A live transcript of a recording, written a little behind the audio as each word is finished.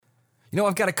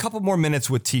I've got a couple more minutes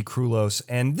with T. Krulos,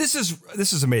 and this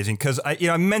is amazing because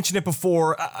I mentioned it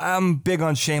before. I'm big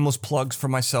on shameless plugs for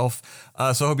myself,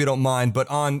 so I hope you don't mind. But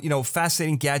on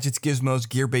Fascinating Gadgets, Gizmos,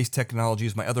 Gear-Based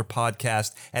Technologies, my other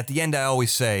podcast. At the end, I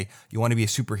always say you want to be a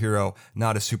superhero,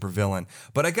 not a supervillain.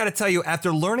 But I got to tell you,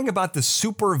 after learning about the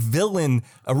supervillain,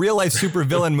 a real life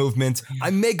supervillain movement,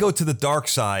 I may go to the dark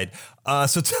side.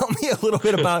 So tell me a little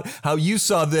bit about how you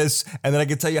saw this, and then I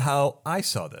can tell you how I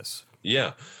saw this.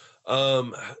 Yeah.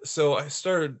 So I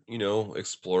started,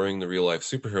 exploring the real life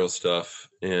superhero stuff,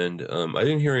 and I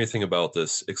didn't hear anything about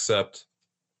this except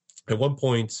at one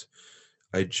point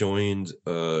I joined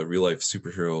a real life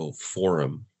superhero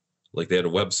forum. Like they had a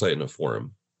website and a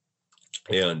forum,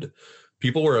 and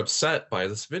people were upset by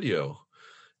this video.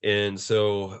 And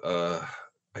so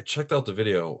I checked out the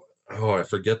video. Oh, I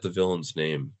forget the villain's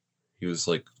name. He was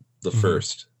like the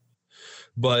first,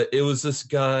 but it was this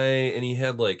guy, and he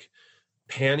had like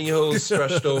pantyhose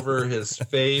stretched over his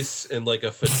face and like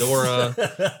a fedora,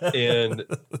 and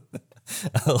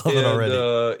I love it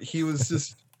already. He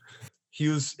was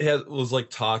like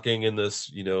talking in this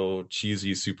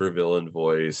cheesy supervillain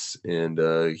voice, and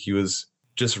he was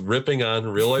just ripping on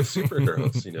real life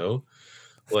superheroes.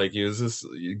 Like he was this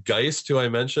Geist, who I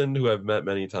mentioned, who I've met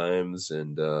many times,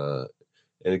 and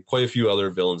quite a few other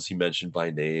villains he mentioned by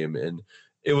name, and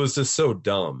it was just so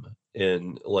dumb.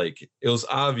 And like it was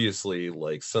obviously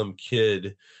like some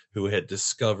kid who had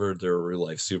discovered their real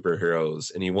life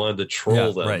superheroes, and he wanted to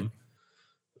troll them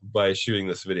by shooting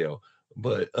this video.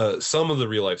 But some of the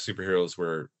real life superheroes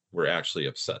were actually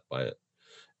upset by it.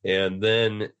 And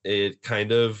then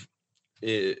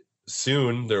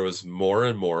soon there was more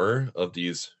and more of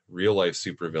these real life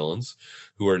supervillains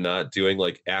who are not doing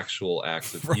like actual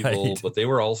acts of evil, but they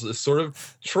were also sort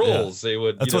of trolls. They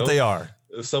would, that's what they are.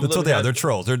 That's what they are. They're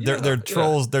trolls. They're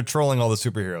trolls. They're trolling all the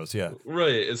superheroes. Yeah.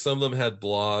 Right. And some of them had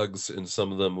blogs, and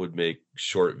some of them would make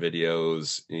short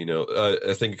videos.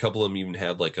 I think a couple of them even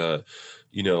had like a,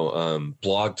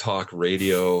 blog talk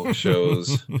radio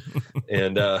shows.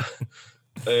 and I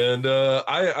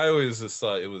always just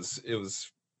thought it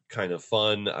was kind of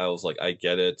fun. I was like, I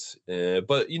get it.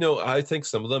 But, I think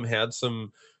some of them had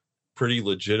some pretty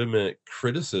legitimate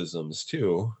criticisms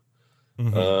too.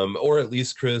 Or at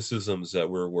least criticisms that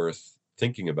were worth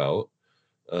thinking about.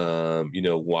 What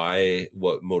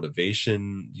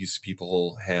motivation these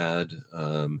people had.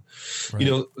 Some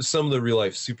of the real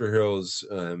life superheroes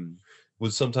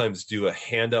would sometimes do a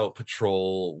handout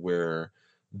patrol where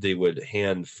they would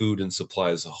hand food and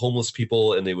supplies to homeless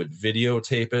people, and they would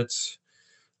videotape it,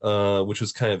 which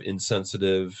was kind of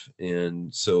insensitive.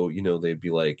 And so, they'd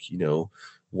be like,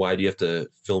 why do you have to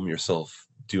film yourself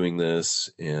doing this?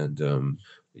 And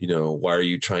why are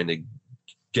you trying to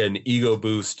get an ego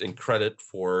boost and credit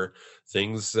for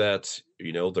things that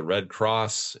the Red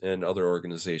Cross and other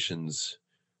organizations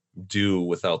do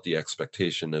without the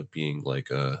expectation of being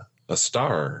like a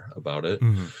star about it?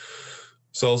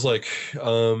 So I was like,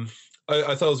 I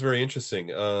thought it was very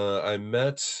interesting. I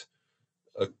met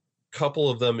a couple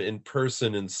of them in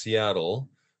person in Seattle.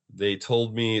 They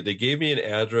gave me an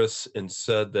address and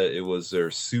said that it was their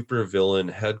supervillain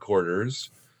headquarters.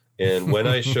 And when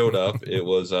I showed up, it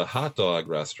was a hot dog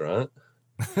restaurant.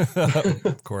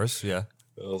 Of course, yeah.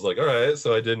 I was like, all right.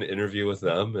 So I did an interview with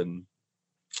them, and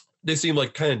they seemed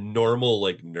like kind of normal,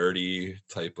 like nerdy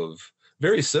type of,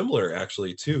 very similar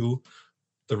actually to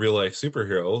the real life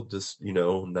superhero, just,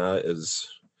 not as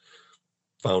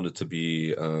found it to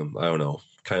be, I don't know,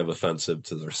 kind of offensive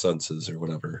to their senses or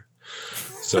whatever.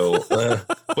 So,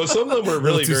 but some of them were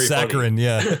really very saccharine,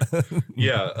 funny.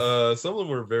 Yeah. Some of them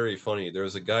were very funny. There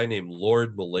was a guy named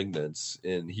Lord Malignance,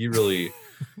 and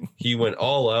he went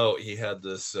all out. He had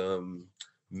this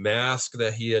mask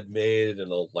that he had made and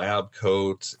a lab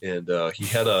coat, and he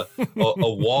had a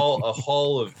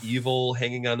hall of evil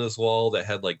hanging on his wall that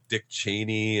had like Dick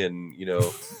Cheney and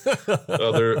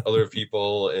other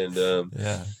people. And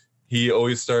he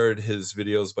always started his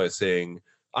videos by saying,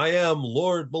 "I am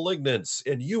Lord Malignance,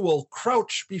 and you will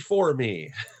crouch before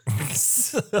me."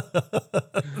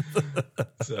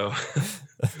 So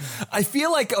I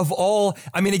feel like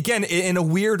again, in a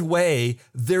weird way,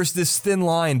 there's this thin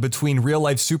line between real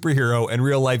life superhero and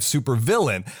real life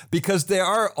supervillain, because they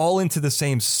are all into the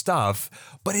same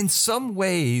stuff. But in some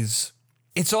ways,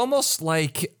 it's almost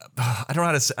like, I don't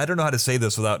know how to say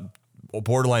this without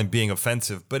borderline being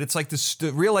offensive, but it's like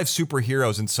the real life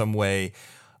superheroes in some way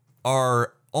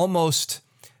are almost,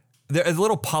 they're a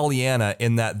little Pollyanna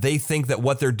in that they think that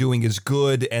what they're doing is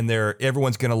good, and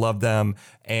everyone's going to love them,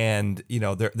 and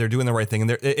they're doing the right thing,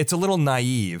 and it's a little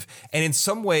naive. And in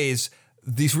some ways,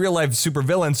 these real life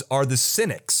supervillains are the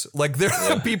cynics. Like they're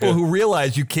the people who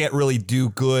realize you can't really do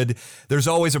good. There's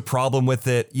always a problem with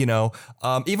it. You know,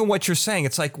 even what you're saying,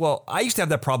 it's like, well, I used to have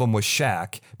that problem with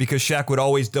Shaq because Shaq would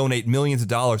always donate millions of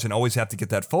dollars and always have to get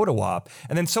that photo op.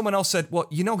 And then someone else said, well,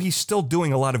 you know, he's still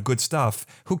doing a lot of good stuff.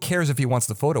 Who cares if he wants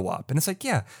the photo op? And it's like,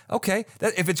 yeah, okay.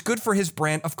 If it's good for his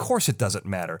brand, of course it doesn't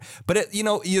matter. But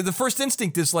the first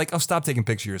instinct is like, oh, stop taking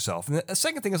pictures of yourself. And the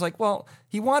second thing is like, well,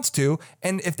 he wants to.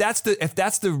 And if that's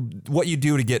what you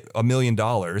do to get $1 million,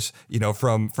 you know,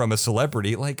 from a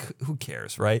celebrity, like who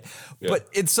cares, right? Yeah. But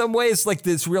in some ways, like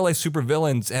this real life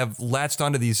supervillains have latched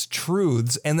onto these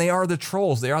truths, and they are the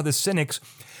trolls, they are the cynics.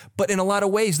 But in a lot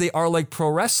of ways, they are like pro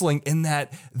wrestling in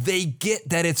that they get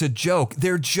that it's a joke.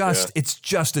 It's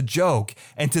just a joke.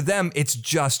 And to them, it's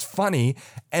just funny.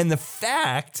 And the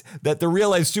fact that the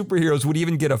real life superheroes would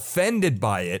even get offended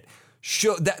by it,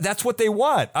 that's what they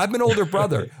want. I'm an older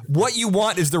brother. What you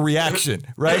want is the reaction,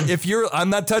 right? If I'm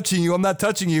not touching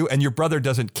you, and your brother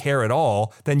doesn't care at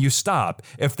all, then you stop.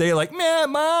 If they're like,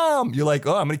 man, mom, you're like,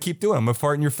 oh, I'm going to keep doing it. I'm going to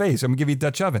fart in your face. I'm going to give you a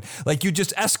Dutch oven. Like you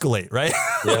just escalate, right?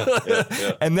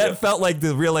 Yeah. And that felt like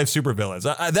the real life supervillains.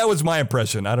 That was my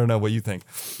impression. I don't know what you think.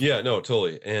 Yeah, no,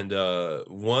 totally. And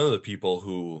one of the people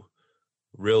who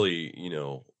really,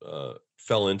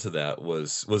 fell into that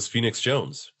was Phoenix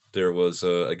Jones. There was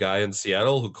a guy in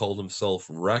Seattle who called himself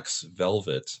Rex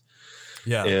Velvet.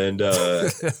 Yeah. And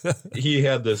he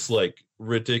had this like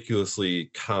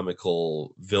ridiculously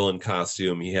comical villain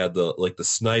costume. He had the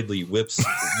Snidely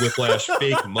Whiplash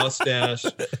fake mustache,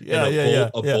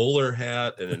 a bowler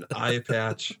hat and an eye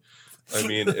patch. I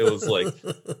mean, it was like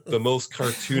the most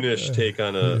cartoonish take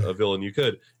on a villain you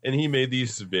could. And he made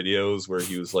these videos where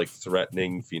he was like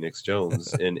threatening Phoenix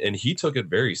Jones, and he took it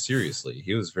very seriously.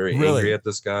 He was very angry at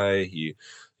this guy. He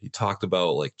talked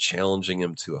about like challenging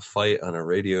him to a fight on a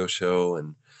radio show.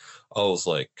 And I was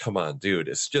like, come on, dude,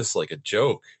 it's just like a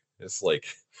joke. It's like,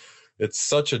 it's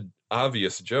such an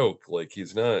obvious joke. Like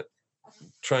he's not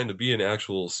trying to be an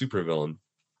actual supervillain.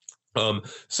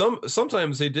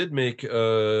 Sometimes they did make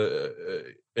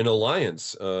an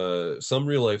alliance. Some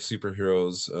real life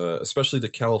superheroes, especially the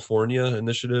California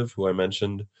Initiative, who I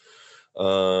mentioned,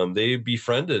 they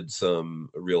befriended some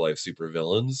real life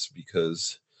supervillains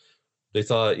because they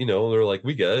thought, they're like,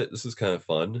 we get it, this is kind of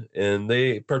fun, and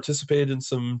they participated in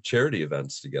some charity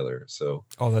events together. So,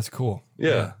 oh, that's cool.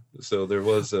 Yeah. So there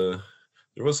was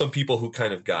some people who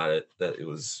kind of got it, that it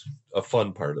was a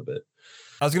fun part of it.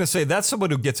 I was going to say, that's someone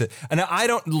who gets it. And I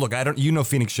don't,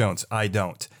 Phoenix Jones. I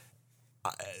don't.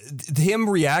 Him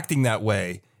reacting that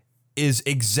way is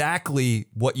exactly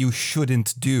what you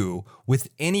shouldn't do with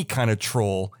any kind of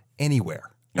troll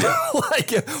anywhere. Yeah.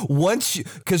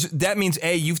 Because that means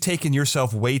you've taken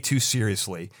yourself way too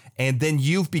seriously, and then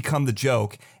you've become the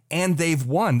joke, and they've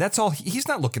won. That's all. He's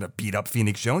not looking to beat up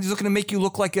Phoenix Jones. He's looking to make you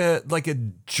look like a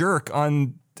jerk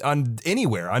on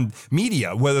anywhere, on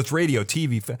media, whether it's radio,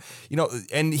 TV,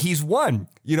 and he's won.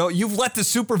 You've let the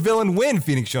supervillain win,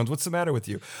 Phoenix Jones. What's the matter with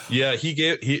you? Yeah, he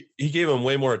gave him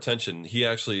way more attention. He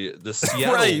actually, the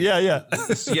Seattle right, yeah.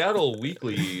 The Seattle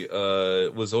Weekly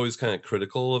was always kind of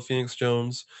critical of Phoenix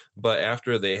Jones, but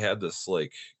after they had this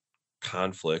like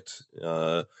conflict,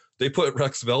 they put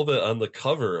Rex Velvet on the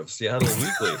cover of Seattle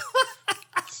Weekly.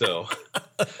 So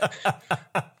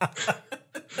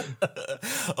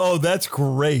oh, that's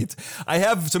great. I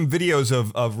have some videos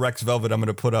of Rex Velvet I'm going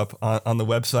to put up on the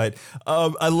website.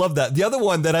 I love that. The other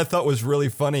one that I thought was really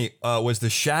funny was the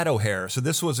shadow hair. So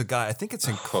this was a guy, I think it's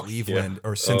in Cleveland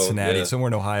or Cincinnati, somewhere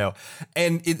in Ohio.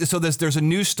 And so there's a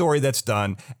news story that's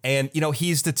done. And,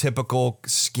 he's the typical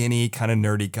skinny, kind of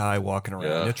nerdy guy walking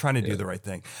around, trying to do the right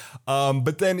thing.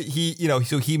 But then he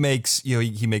makes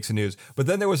the news. But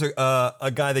then there was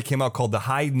a guy that came out called the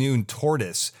High Noon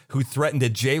Tortoise, who threatened to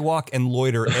jaywalk and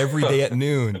loiter every day at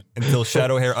noon until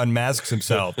Shadowhair unmasks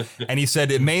himself. And he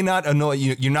said it may not annoy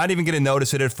you. You're not even going to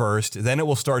notice it at first. Then it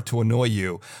will start to annoy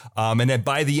you. And then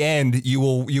by the end, you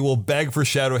will beg for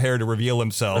Shadowhair to reveal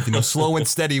himself. Slow and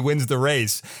steady wins the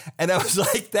race. And I was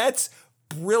like, that's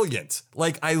brilliant.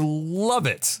 Like, I love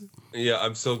it. Yeah,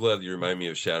 I'm so glad you remind me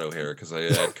of Shadowhair, because I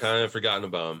had kind of forgotten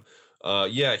about him.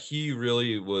 He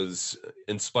really was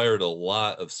inspired a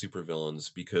lot of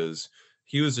supervillains, because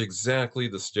he was exactly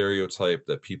the stereotype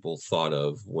that people thought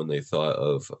of when they thought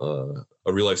of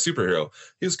a real life superhero.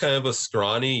 He was kind of a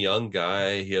scrawny young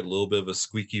guy. He had a little bit of a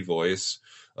squeaky voice.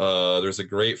 There's a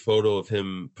great photo of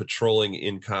him patrolling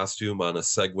in costume on a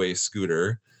Segway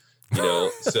scooter.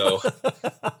 So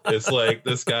It's like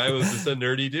this guy was just a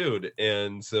nerdy dude,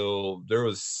 and so there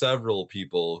was several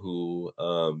people who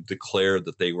declared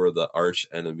that they were the arch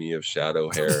enemy of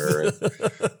Shadowhair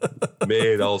and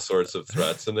made all sorts of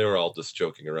threats, and they were all just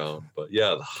joking around. But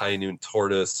yeah, the High Noon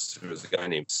Tortoise. There was a guy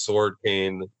named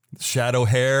Swordcane.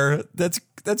 Shadowhair.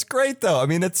 That's great though. I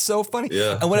mean, it's so funny.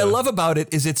 Yeah. And what I love about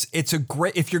it is it's a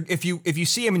great if you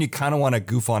see him and you kind of want to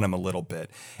goof on him a little bit.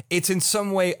 It's in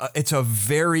some way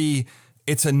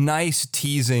it's a nice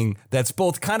teasing that's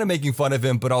both kind of making fun of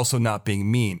him but also not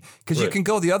being mean, because you can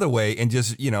go the other way and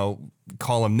just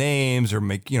call him names or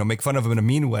make fun of him in a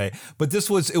mean way. But it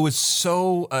was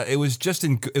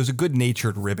a good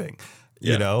natured ribbing.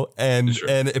 And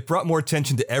it brought more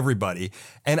attention to everybody.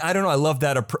 And I don't know, I love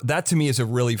that. That to me is a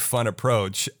really fun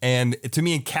approach. And it, to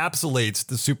me, encapsulates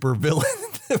the super villain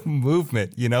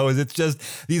movement, is it's just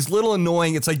these little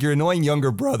annoying, it's like your annoying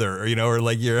younger brother, or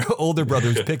like your older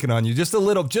brother who's picking on you just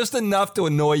enough to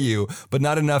annoy you, but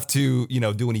not enough to,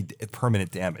 do any permanent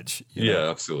damage.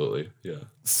 Yeah, absolutely. Yeah.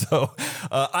 So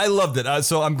I loved it.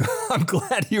 So I'm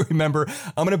glad you remember.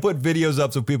 I'm going to put videos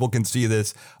up so people can see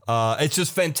this. It's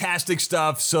just fantastic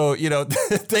stuff. So,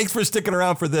 thanks for sticking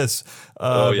around for this,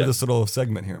 this little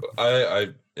segment here. I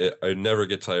never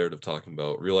get tired of talking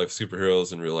about real life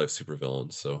superheroes and real life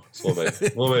supervillains. So it's one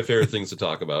of my favorite things to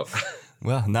talk about.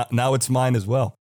 Well, now it's mine as well.